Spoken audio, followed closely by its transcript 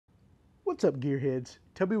What's up, gearheads?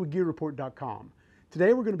 Toby with Gear-Report.com.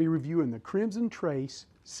 Today we're going to be reviewing the Crimson Trace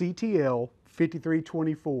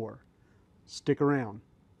CTL-5324. Stick around.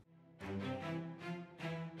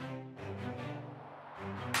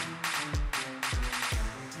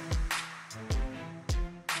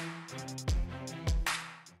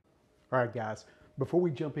 All right, guys, before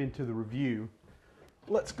we jump into the review,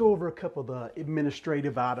 let's go over a couple of the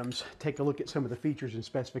administrative items, take a look at some of the features and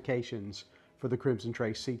specifications for the Crimson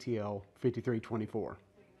Trace CTL-5324.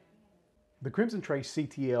 The Crimson Trace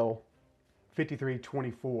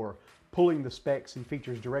CTL-5324, pulling the specs and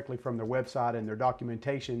features directly from their website and their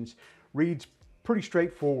documentations, reads pretty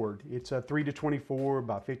straightforward. It's a 3-24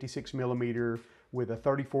 by 56 millimeter with a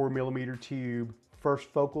 34 millimeter tube, first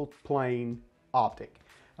focal plane optic.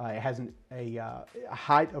 It has a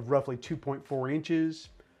height of roughly 2.4 inches,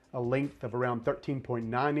 a length of around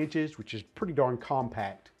 13.9 inches, which is pretty darn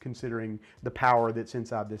compact considering the power that's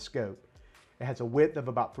inside this scope. It has a width of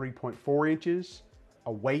about 3.4 inches,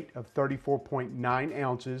 a weight of 34.9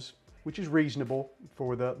 ounces, which is reasonable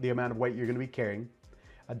for the amount of weight you're going to be carrying,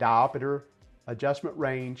 a diopter adjustment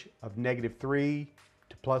range of -3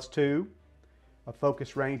 to +2, a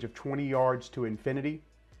focus range of 20 yards to infinity,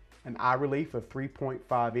 an eye relief of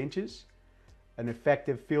 3.5 inches, an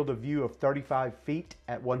effective field of view of 35 feet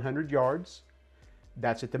at 100 yards.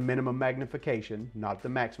 That's at the minimum magnification, not at the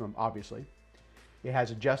maximum, obviously. It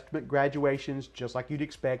has adjustment graduations, just like you'd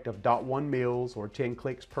expect, of 0.1 mils or 10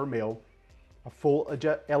 clicks per mil, a full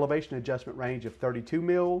elevation adjustment range of 32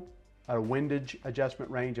 mil, a windage adjustment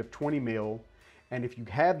range of 20 mil, and if you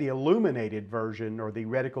have the illuminated version or the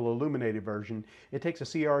reticle illuminated version, it takes a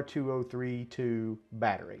CR2032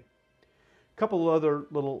 battery. Couple of other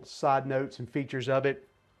little side notes and features of it.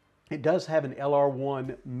 It does have an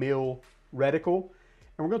LR1 mil reticle,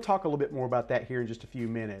 and we're going to talk a little bit more about that here in just a few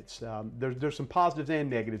minutes. There's some positives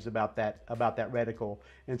and negatives about that reticle,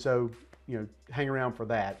 and so hang around for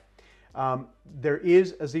that. There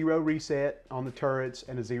is a 0 reset on the turrets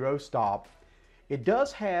and a 0 stop. It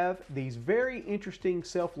does have these very interesting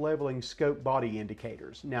self-leveling scope body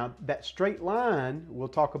indicators. Now, that straight line we'll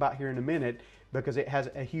talk about here in a minute because it has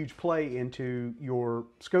a huge play into your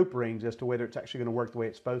scope rings as to whether it's actually going to work the way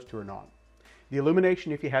it's supposed to or not. The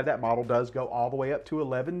illumination, if you have that model, does go all the way up to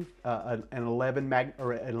 11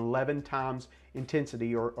 times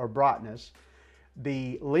intensity or brightness.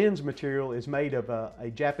 The lens material is made of a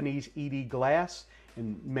Japanese ED glass,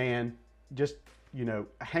 and man, just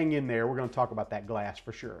hang in there. We're going to talk about that glass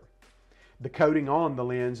for sure. The coating on the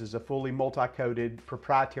lens is a fully multi-coated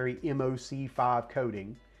proprietary MOC5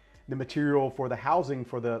 coating. The material for the housing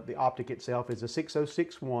for the optic itself is a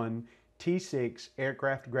 6061 T6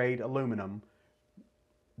 aircraft grade aluminum.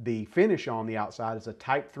 The finish on the outside is a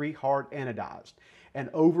Type 3 hard anodized. And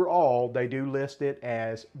overall, they do list it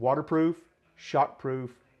as waterproof,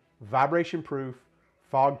 shockproof, vibration proof,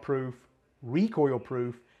 fog proof, recoil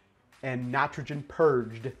proof, and nitrogen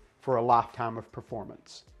purged for a lifetime of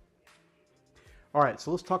performance. All right,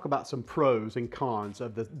 so let's talk about some pros and cons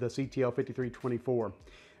of the CTL-5324.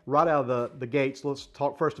 Right out of the gates, let's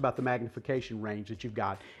talk first about the magnification range that you've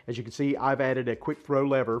got. As you can see, I've added a quick throw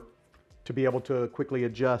lever to be able to quickly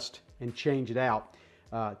adjust and change it out,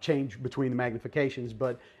 change between the magnifications.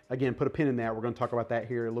 But again, put a pin in that. We're going to talk about that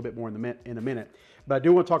here a little bit more in a minute. But I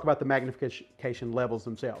do want to talk about the magnification levels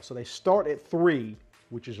themselves. So they start at 3,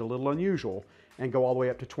 which is a little unusual, and go all the way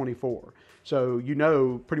up to 24. So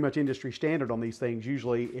pretty much industry standard on these things,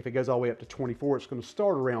 usually if it goes all the way up to 24, it's going to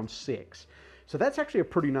start around 6. So that's actually a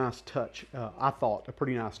pretty nice touch, I thought, a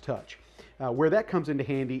pretty nice touch. Where that comes into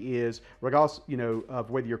handy is, regardless of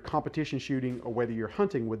whether you're competition shooting or whether you're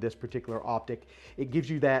hunting with this particular optic, it gives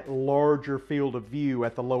you that larger field of view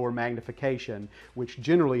at the lower magnification, which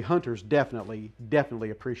generally hunters definitely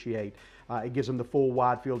appreciate. It gives them the full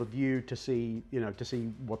wide field of view to see,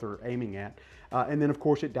 what they're aiming at. And then of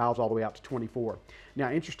course it dials all the way out to 24. Now,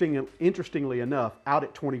 interestingly enough, out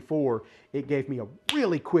at 24, it gave me a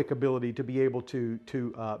really quick ability to be able to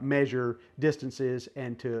measure distances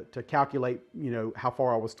and to calculate, how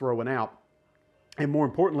far I was throwing out. And more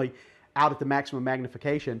importantly, out at the maximum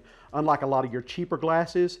magnification, unlike a lot of your cheaper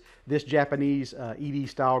glasses, this Japanese ED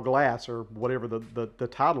style glass, or whatever the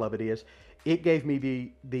title of it is, it gave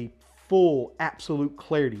me the full absolute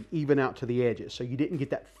clarity even out to the edges. So you didn't get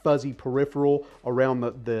that fuzzy peripheral around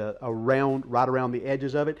right around the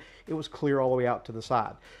edges of it. It was clear all the way out to the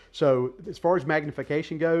side. So as far as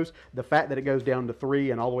magnification goes, the fact that it goes down to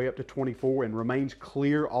 3 and all the way up to 24 and remains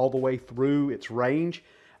clear all the way through its range,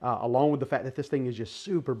 along with the fact that this thing is just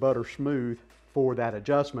super butter smooth for that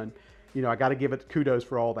adjustment, I got to give it kudos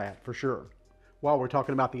for all that, for sure. While we're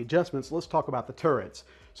talking about the adjustments, let's talk about the turrets.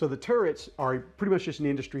 So the turrets are pretty much just an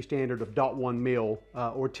industry standard of 0.1 mil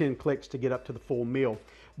or 10 clicks to get up to the full mil.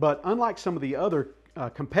 But unlike some of the other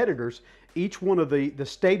competitors, each one of the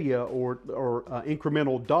stadia or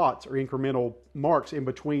incremental dots or incremental marks in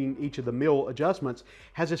between each of the mil adjustments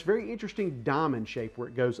has this very interesting diamond shape where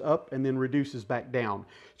it goes up and then reduces back down.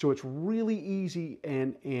 So it's really easy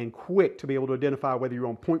and quick to be able to identify whether you're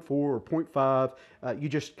on 0.4 or 0.5. You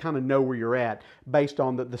just kind of know where you're at based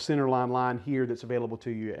on the centerline line here that's available to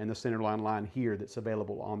you and the centerline line here that's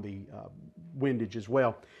available on the windage as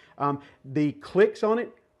well. The clicks on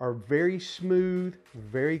it are very smooth,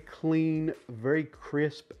 very clean, very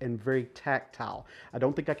crisp, and very tactile. I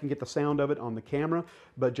don't think I can get the sound of it on the camera,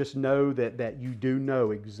 but just know that you do know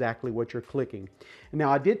exactly what you're clicking. Now,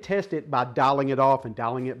 I did test it by dialing it off and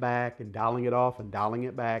dialing it back and dialing it off and dialing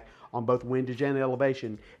it back on both windage and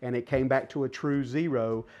elevation, and it came back to a true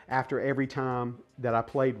 0 after every time that I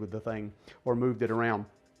played with the thing or moved it around.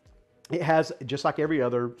 It has, just like every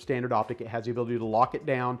other standard optic, it has the ability to lock it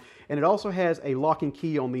down, and it also has a locking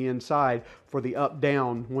key on the inside for the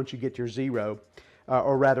up-down once you get your 0,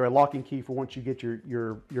 or rather a locking key for once you get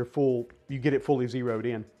your full, you get it fully zeroed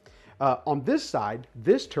in. On this side,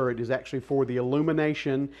 this turret is actually for the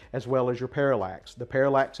illumination as well as your parallax. The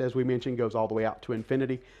parallax, as we mentioned, goes all the way out to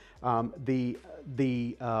infinity. The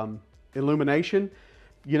illumination,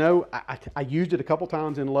 you know, I used it a couple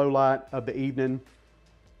times in low light of the evening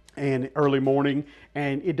and early morning,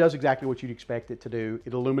 and it does exactly what you'd expect it to do.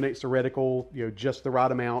 It illuminates the reticle, you know, just the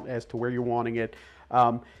right amount as to where you're wanting it.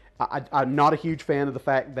 I'm not a huge fan of the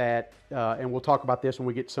fact that, and we'll talk about this when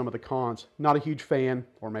we get to some of the cons, not a huge fan,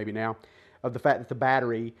 or maybe now, of the fact that the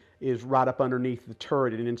battery is right up underneath the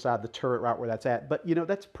turret and inside the turret right where that's at. But, you know,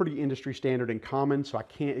 that's pretty industry standard and common, so I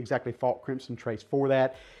can't exactly fault Crimson Trace for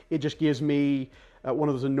that. It just gives me one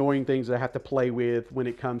of those annoying things that I have to play with when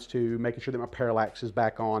it comes to making sure that my parallax is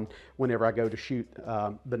back on whenever I go to shoot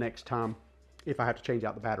the next time if I have to change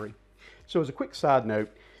out the battery. So as a quick side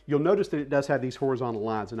note, you'll notice that it does have these horizontal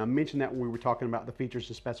lines, and I mentioned that when we were talking about the features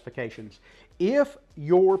and specifications. If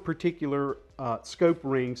your particular scope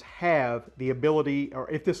rings have the ability, or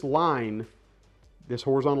if this line, this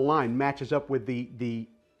horizontal line, matches up with the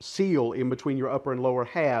seal in between your upper and lower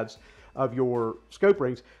halves of your scope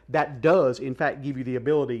rings, that does in fact give you the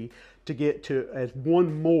ability to get to as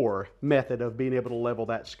one more method of being able to level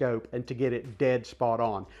that scope and to get it dead spot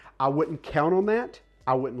on. I wouldn't count on that.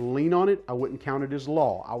 I wouldn't lean on it. I wouldn't count it as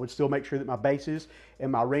law. I would still make sure that my bases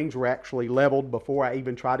and my rings were actually leveled before I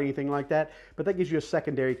even tried anything like that. But that gives you a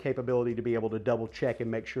secondary capability to be able to double check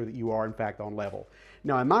and make sure that you are in fact on level.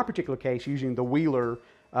 Now in my particular case, using the Wheeler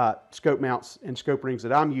scope mounts and scope rings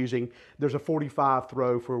that I'm using, there's a 45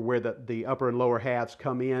 throw for where the upper and lower halves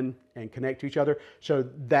come in and connect to each other. So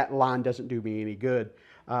that line doesn't do me any good.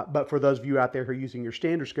 But for those of you out there who are using your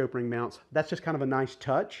standard scope ring mounts, that's just kind of a nice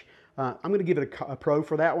touch. I'm going to give it a pro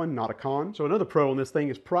for that one, not a con. So another pro on this thing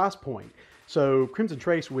is price point. So Crimson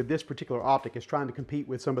Trace with this particular optic is trying to compete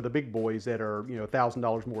with some of the big boys that are, you know,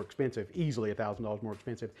 $1,000 more expensive, easily $1,000 more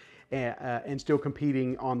expensive, and still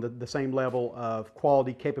competing on the same level of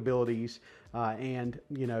quality, capabilities, and,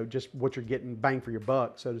 you know, just what you're getting bang for your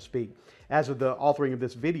buck, so to speak. As of the authoring of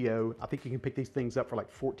this video, I think you can pick these things up for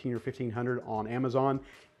like $1,400 or $1,500 on Amazon,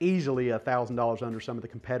 easily $1,000 under some of the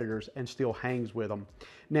competitors, and still hangs with them.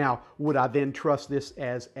 Now, would I then trust this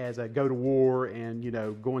as a go to war and, you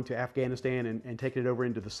know, go into Afghanistan and taking it over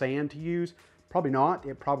into the sand to use? Probably not.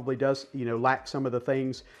 It probably does, you know, lack some of the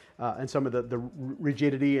things and some of the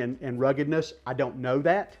rigidity and ruggedness. I don't know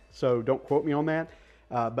that, so don't quote me on that.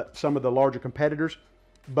 But some of the larger competitors.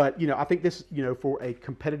 But, you know, I think this, you know, for a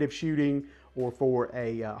competitive shooting or for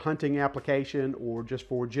a hunting application or just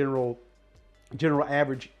for general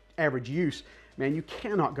average use, man, you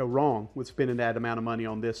cannot go wrong with spending that amount of money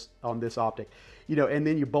on this optic. You know, and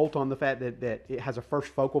then you bolt on the fact that it has a first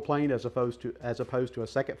focal plane as opposed to a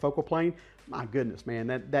second focal plane. My goodness, man,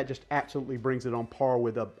 that just absolutely brings it on par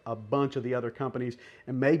with a bunch of the other companies,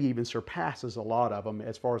 and maybe even surpasses a lot of them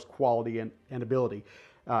as far as quality and ability.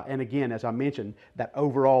 And again, as I mentioned, that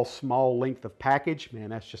overall small length of package, man,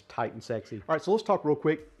 that's just tight and sexy. All right, so let's talk real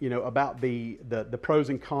quick, you know, about the pros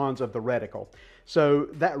and cons of the reticle. So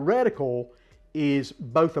that reticle is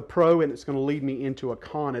both a pro and it's going to lead me into a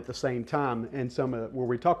con at the same time, and where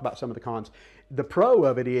we talk about some of the cons. The pro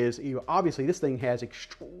of it is, you know, obviously this thing has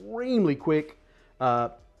extremely quick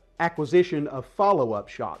acquisition of follow-up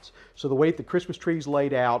shots. So the way the Christmas tree is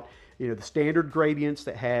laid out, the standard gradients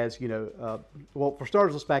that has, well, for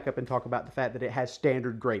starters, let's back up and talk about the fact that it has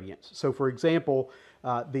standard gradients. So for example,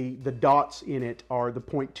 the dots in it are the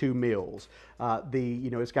 0.2 mils.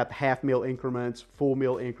 It's got the half mil increments, full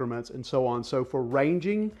mil increments, and so on. So for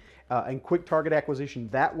ranging and quick target acquisition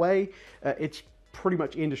that way, it's pretty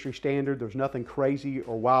much industry standard. There's nothing crazy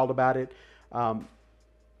or wild about it.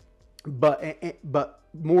 But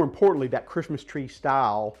more importantly, that Christmas tree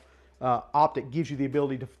style optic gives you the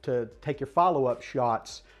ability to take your follow-up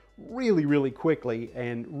shots really, really quickly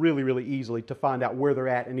and really, really easily to find out where they're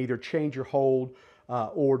at and either change your hold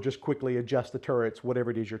or just quickly adjust the turrets, whatever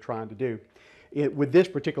it is you're trying to do. With this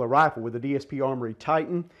particular rifle, with the DSP Armory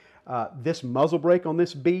Titan, this muzzle brake on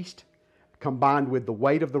this beast, combined with the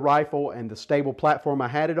weight of the rifle and the stable platform I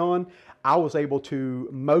had it on, I was able to,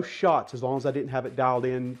 most shots, as long as I didn't have it dialed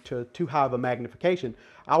in to too high of a magnification,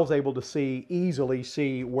 I was able to easily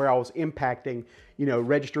see where I was impacting,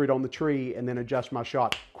 register it on the tree and then adjust my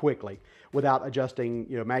shot quickly without adjusting,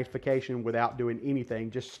 magnification, without doing anything,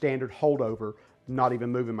 just standard holdover, not even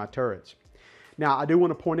moving my turrets. Now, I do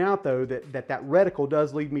want to point out though that reticle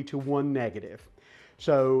does lead me to one negative.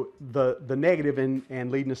 So the negative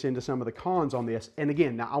and leading us into some of the cons on this. And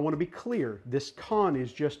again, now I want to be clear, this con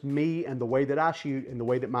is just me and the way that I shoot and the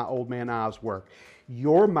way that my old man eyes work.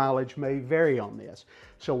 Your mileage may vary on this.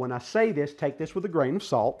 So when I say this, take this with a grain of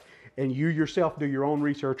salt and you yourself do your own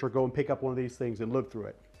research or go and pick up one of these things and look through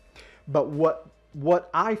it. But what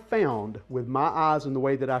I found with my eyes and the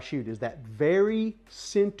way that I shoot is that very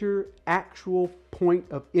center actual point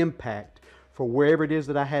of impact for wherever it is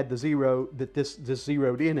that I had the zero, that this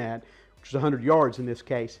zeroed in at, which is 100 yards in this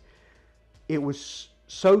case, it was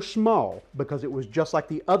so small because it was just like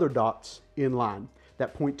the other dots in line,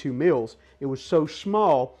 that 0.2 mils. It was so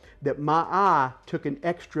small that my eye took an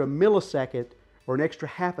extra millisecond or an extra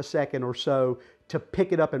half a second or so to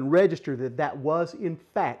pick it up and register that was in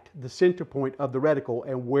fact the center point of the reticle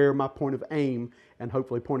and where my point of aim and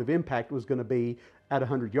hopefully point of impact was going to be at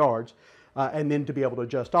 100 yards, and then to be able to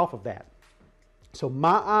adjust off of that. So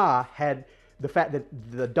my eye had the fact that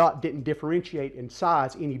the dot didn't differentiate in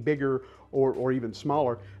size any bigger or even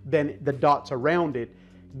smaller than the dots around it,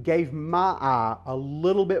 gave my eye a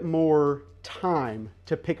little bit more time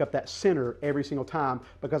to pick up that center every single time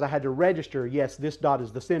because I had to register, yes, this dot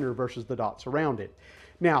is the center versus the dots around it.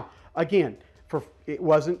 Now, again, it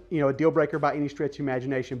wasn't a deal breaker by any stretch of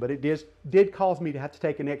imagination, but it did cause me to have to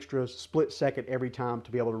take an extra split second every time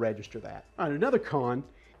to be able to register that. All right, another con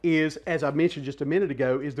is, as I mentioned just a minute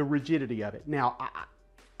ago, is the rigidity of it. Now,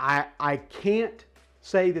 I can't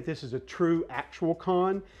say that this is a true actual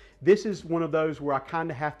con. This is one of those where I kind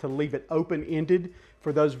of have to leave it open-ended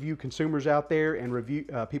for those of you consumers out there and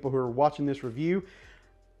people who are watching this review.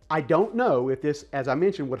 I don't know if this, as I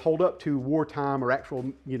mentioned, would hold up to wartime or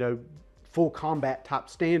actual, full combat type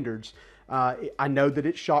standards. I know that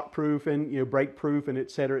it's shock-proof and break-proof and et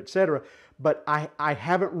cetera, but I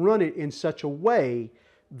haven't run it in such a way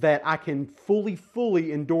that I can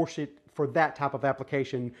fully endorse it for that type of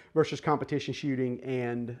application versus competition shooting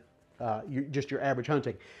and just your average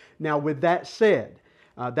hunting. Now, with that said,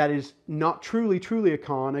 that is not truly a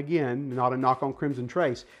con. Again, not a knock on Crimson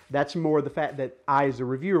Trace. That's more the fact that I, as a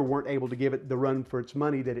reviewer, weren't able to give it the run for its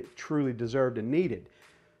money that it truly deserved and needed.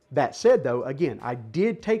 That said, though, again, I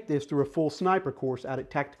did take this through a full sniper course out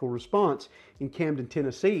at Tactical Response in Camden,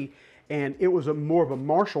 Tennessee, and it was more of a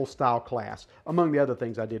martial style class, among the other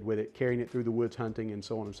things I did with it, carrying it through the woods hunting and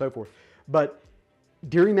so on and so forth. But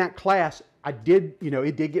during that class, I did,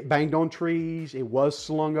 it did get banged on trees. It was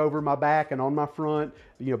slung over my back and on my front,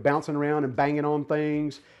 bouncing around and banging on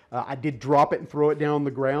things. I did drop it and throw it down on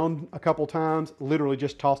the ground a couple times, literally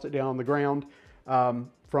just tossed it down on the ground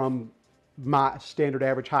from my standard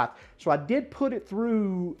average height. So I did put it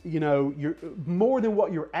through, more than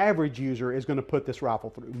what your average user is going to put this rifle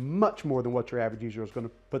through, much more than what your average user is going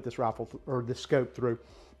to put this rifle or this scope through.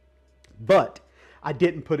 But I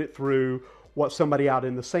didn't put it through what somebody out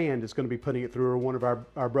in the sand is going to be putting it through, or one of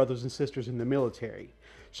our brothers and sisters in the military.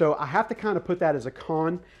 So I have to kind of put that as a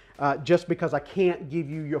con, just because I can't give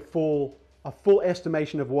you a full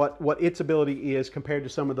estimation of what its ability is compared to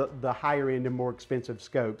some of the higher end and more expensive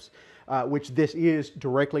scopes, which this is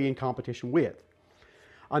directly in competition with.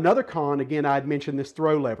 Another con, again, I had mentioned this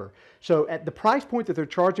throw lever. So at the price point that they're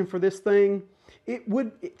charging for this thing,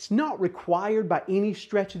 it's not required by any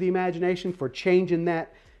stretch of the imagination for changing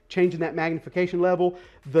that magnification level.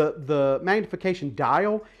 The magnification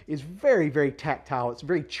dial is very, very tactile. It's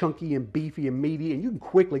very chunky and beefy and meaty, and you can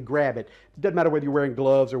quickly grab it. It doesn't matter whether you're wearing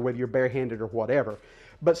gloves or whether you're barehanded or whatever.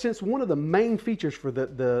 But since one of the main features for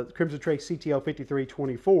the Crimson Trace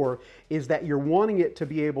CTL-5324 is that you're wanting it to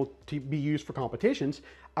be able to be used for competitions,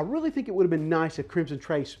 I really think it would have been nice if Crimson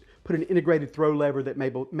Trace put an integrated throw lever that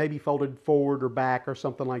maybe folded forward or back or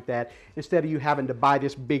something like that, instead of you having to buy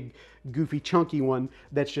this big, goofy, chunky one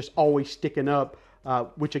that's just always sticking up,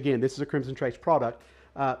 which again, this is a Crimson Trace product.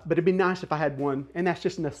 But it'd be nice if I had one, and that's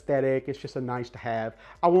just an aesthetic. It's just a nice to have.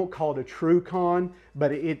 I won't call it a true con,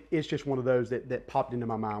 but it's just one of those that popped into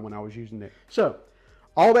my mind when I was using it. So,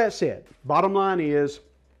 all that said, bottom line is,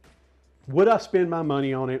 would I spend my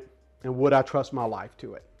money on it, and would I trust my life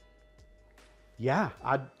to it? Yeah,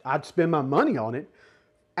 I'd spend my money on it,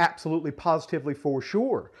 absolutely, positively, for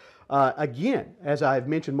sure. Again, as I've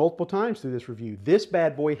mentioned multiple times through this review, this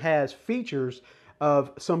bad boy has features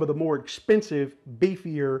of some of the more expensive,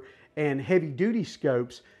 beefier, and heavy-duty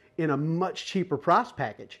scopes in a much cheaper price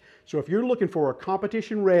package. So if you're looking for a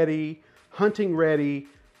competition-ready, hunting-ready,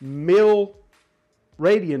 mill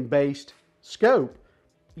radian-based scope,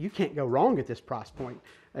 you can't go wrong at this price point.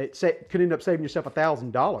 It could end up saving yourself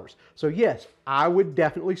 $1,000. So yes, I would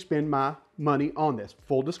definitely spend my money on this.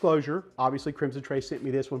 Full disclosure, obviously Crimson Trace sent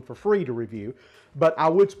me this one for free to review, but I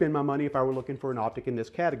would spend my money if I were looking for an optic in this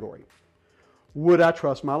category. Would I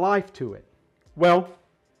trust my life to it? Well,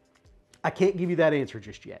 I can't give you that answer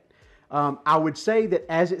just yet. I would say that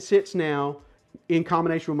as it sits now, in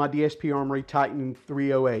combination with my DSP Armory Titan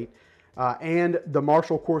 308, and the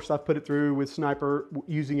Marshall course I've put it through with Sniper,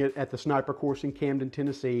 using it at the Sniper course in Camden,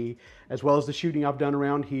 Tennessee, as well as the shooting I've done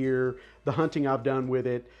around here, the hunting I've done with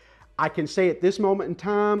it, I can say at this moment in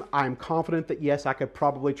time, I'm confident that yes, I could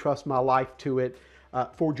probably trust my life to it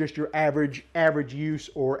for just your average use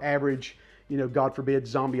or average, God forbid,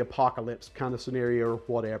 zombie apocalypse kind of scenario or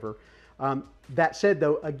whatever. That said,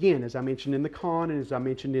 though, again, as I mentioned in the con and as I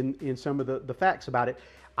mentioned in some of the facts about it,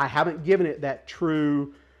 I haven't given it that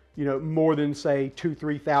true, more than say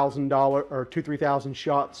 $2,000-3,000 or 2,000-3,000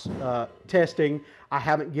 shots testing. I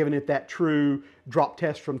haven't given it that true drop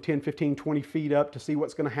test from 10, 15, 20 feet up to see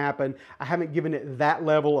what's going to happen. I haven't given it that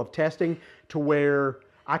level of testing to where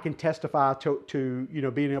I can testify to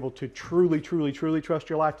being able to truly trust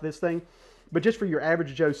your life to this thing. But just for your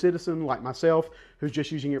average Joe citizen like myself, who's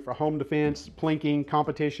just using it for home defense, plinking,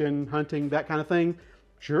 competition, hunting, that kind of thing,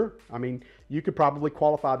 sure. I mean, you could probably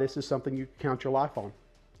qualify this as something you could count your life on.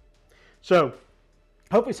 So,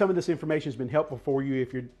 hopefully some of this information has been helpful for you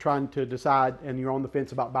if you're trying to decide and you're on the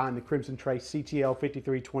fence about buying the Crimson Trace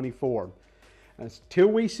CTL-5324. Until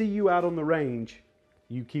we see you out on the range,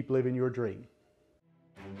 you keep living your dream.